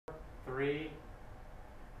3.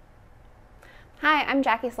 Hi, I'm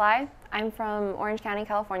Jackie Sly. I'm from Orange County,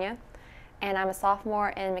 California, and I'm a sophomore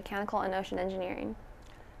in Mechanical and Ocean Engineering.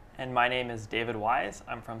 And my name is David Wise.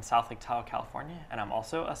 I'm from South Lake Tahoe, California, and I'm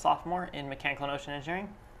also a sophomore in Mechanical and Ocean Engineering.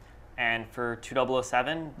 And for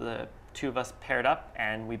 2007, the two of us paired up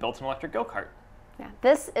and we built an electric go-kart. Yeah,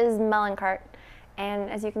 this is MelonKart, and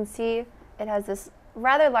as you can see, it has this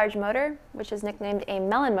rather large motor, which is nicknamed a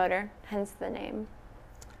melon motor, hence the name.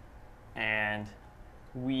 And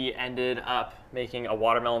we ended up making a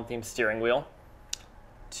watermelon-themed steering wheel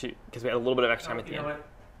because we had a little bit of extra time at the end.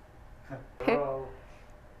 What?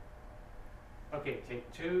 Okay,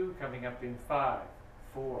 take 2, coming up in 5,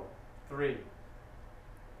 4, 3.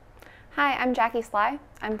 Hi, I'm Jackie Sly.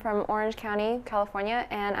 I'm from Orange County, California,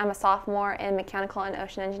 and I'm a sophomore in Mechanical and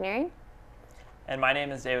Ocean Engineering. And my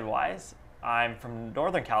name is David Wise. I'm from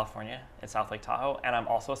Northern California in South Lake Tahoe, and I'm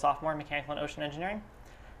also a sophomore in Mechanical and Ocean Engineering.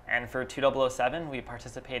 And for 2007, we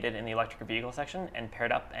participated in the electric vehicle section and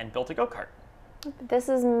paired up and built a go-kart. This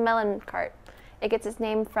is MelonKart. It gets its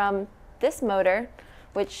name from this motor,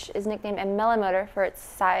 which is nicknamed a melon motor for its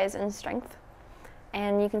size and strength.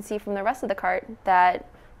 And you can see from the rest of the kart that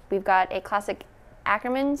we've got a classic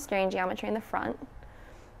Ackerman steering geometry in the front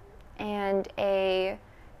and a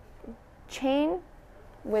chain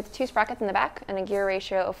with 2 sprockets in the back and a gear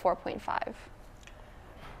ratio of 4.5.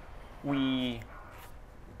 We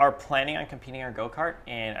are planning on competing our go-kart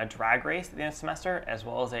in a drag race at the end of the semester, as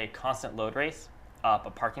well as a constant load race up a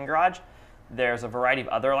parking garage. There's a variety of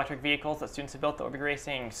other electric vehicles that students have built that will be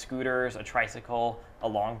racing: scooters, a tricycle, a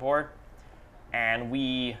longboard. And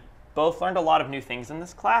we both learned a lot of new things in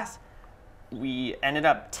this class. We ended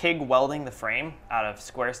up TIG welding the frame out of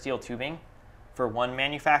square steel tubing for one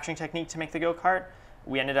manufacturing technique to make the go-kart.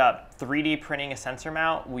 We ended up 3D printing a sensor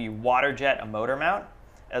mount. We water jet a motor mount,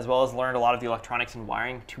 as well as learned a lot of the electronics and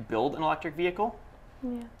wiring to build an electric vehicle.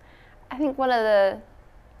 Yeah. I think one of the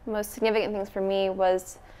most significant things for me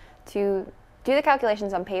was to do the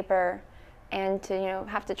calculations on paper and to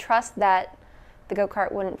have to trust that the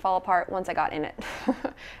go-kart wouldn't fall apart once I got in it.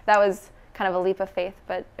 That was kind of a leap of faith,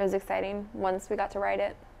 but it was exciting once we got to ride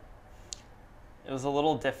it. It was a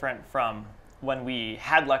little different from when we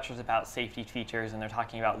had lectures about safety features and they're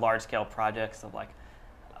talking about large-scale projects of like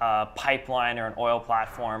a pipeline or an oil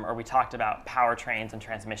platform, or we talked about powertrains and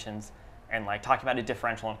transmissions and like talking about a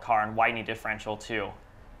differential in a car and why you need differential, to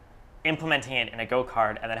implementing it in a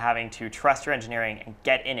go-kart and then having to trust your engineering and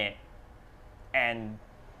get in it and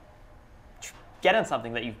get in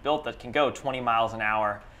something that you've built that can go 20 miles an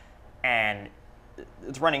hour and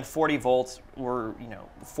it's running 40 volts or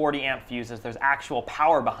 40 amp fuses. There's actual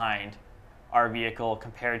power behind our vehicle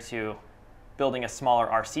compared to building a smaller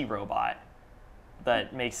RC robot.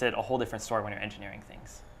 That makes it a whole different story when you're engineering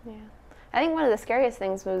things. Yeah, I think one of the scariest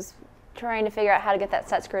things was trying to figure out how to get that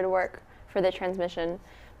set screw to work for the transmission,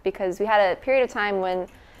 because we had a period of time when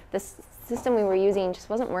the system we were using just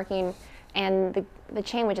wasn't working and the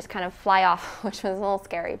chain would just kind of fly off, which was a little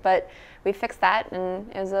scary. But we fixed that, and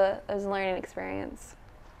it was a learning experience.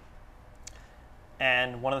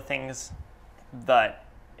 And one of the things that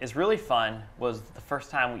is really fun was the first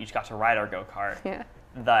time we each got to ride our go-kart. Yeah.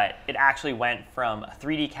 That it actually went from a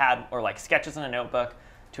 3D CAD or like sketches in a notebook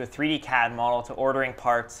to a 3D CAD model to ordering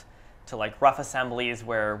parts to like rough assemblies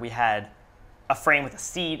where we had a frame with a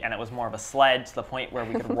seat and it was more of a sled to the point where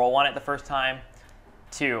we could roll on it the first time,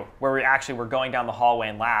 to where we actually were going down the hallway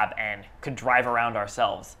in lab and could drive around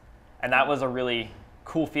ourselves. And that was a really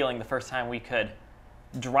cool feeling the first time we could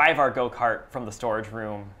drive our go-kart from the storage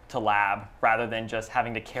room to lab rather than just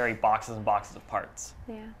having to carry boxes and boxes of parts.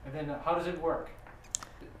 Yeah. And then how does it work?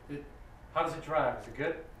 How does it drive? Is it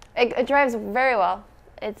good? It drives very well.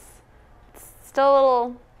 It's still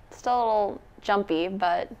a little jumpy,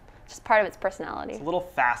 but just part of its personality. It's a little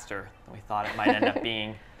faster than we thought it might end up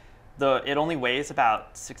being. It only weighs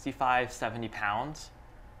about 65, 70 pounds.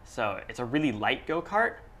 So it's a really light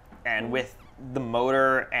go-kart. And with the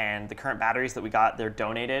motor and the current batteries that we got, they're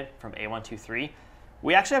donated from A123.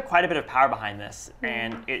 We actually have quite a bit of power behind this.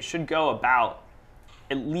 And it should go about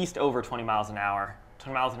at least over 20 miles an hour.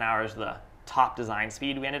 20 miles an hour is the top design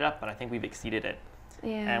speed we ended up, but I think we've exceeded it.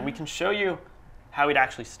 Yeah. And we can show you how we'd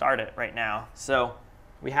actually start it right now. So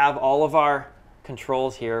we have all of our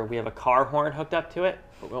controls here. We have a car horn hooked up to it,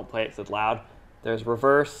 but we won't play it because it's loud. There's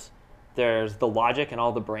reverse, there's the logic and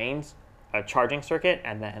all the brains, a charging circuit,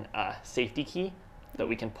 and then a safety key that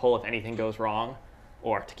we can pull if anything goes wrong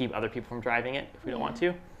or to keep other people from driving it if we don't want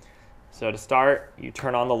to. So to start, you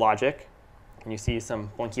turn on the logic and you see some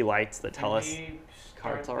blinky lights that tell us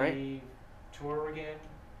car's all right. The tour again?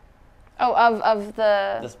 Oh, of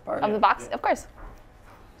the This part? of the box, Yeah. of course.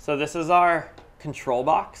 So this is our control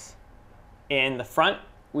box. In the front,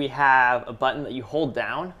 we have a button that you hold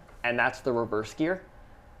down, and that's the reverse gear.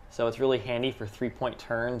 So it's really handy for 3-point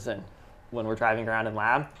turns and when we're driving around in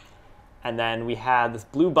lab. And then we have this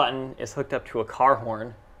blue button is hooked up to a car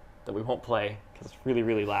horn that we won't play because it's really,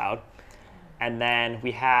 really loud. And then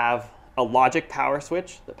we have a logic power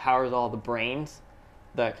switch that powers all the brains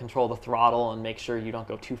that control the throttle and make sure you don't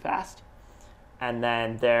go too fast. And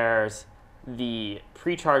then there's the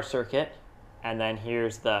pre-charge circuit, and then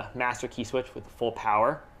here's the master key switch with the full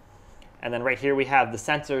power. And then right here we have the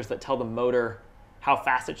sensors that tell the motor how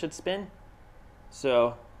fast it should spin.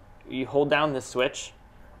 So you hold down this switch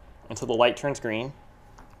until the light turns green,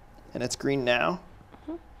 and it's green now.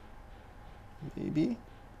 Maybe.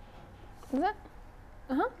 Is that?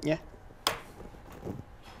 Yeah. You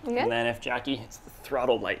good? And then if Jackie hits the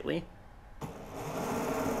throttle lightly,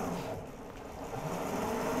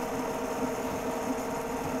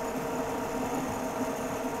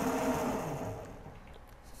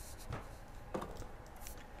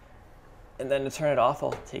 and then to turn it off,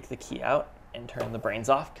 I'll take the key out and turn the brains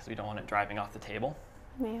off because we don't want it driving off the table.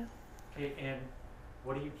 Yeah. Okay, and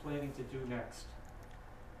what are you planning to do next?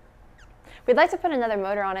 We'd like to put another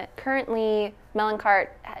motor on it. Currently, MelonKart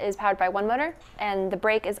is powered by one motor, and the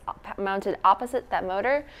brake is mounted opposite that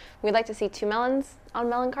motor. We'd like to see 2 melons on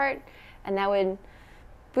MelonKart, and that would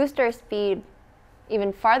boost our speed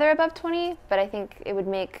even farther above 20, but I think it would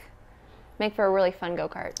make for a really fun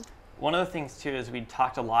go-kart. One of the things, too, is we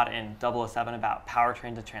talked a lot in 007 about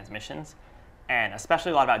powertrains and transmissions, and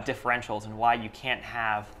especially a lot about differentials and why you can't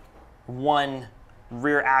have one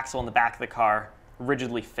rear axle in the back of the car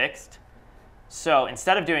rigidly fixed. So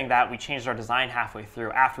instead of doing that, we changed our design halfway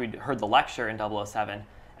through after we heard the lecture in 007,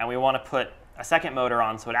 and we want to put a second motor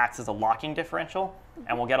on so it acts as a locking differential,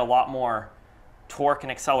 and we'll get a lot more torque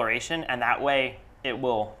and acceleration, and that way it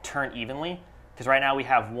will turn evenly. Because right now we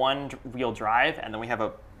have one-wheel drive, and then we have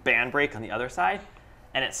a band brake on the other side,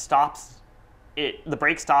 and it stops it. The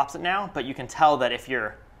brake stops it now, but you can tell that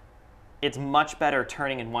it's much better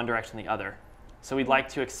turning in one direction than the other. So we'd like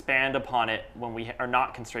to expand upon it when we are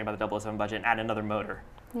not constrained by the 007 budget and add another motor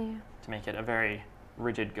to make it a very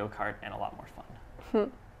rigid go-kart and a lot more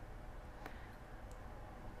fun.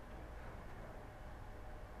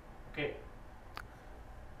 Okay.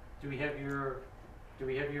 Do we have your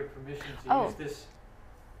permission to use this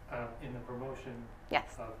in the promotion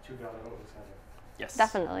Yes. of 2.0, et cetera? Yes.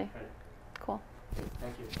 Definitely. Right. Cool.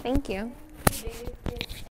 Thank you. Thank you.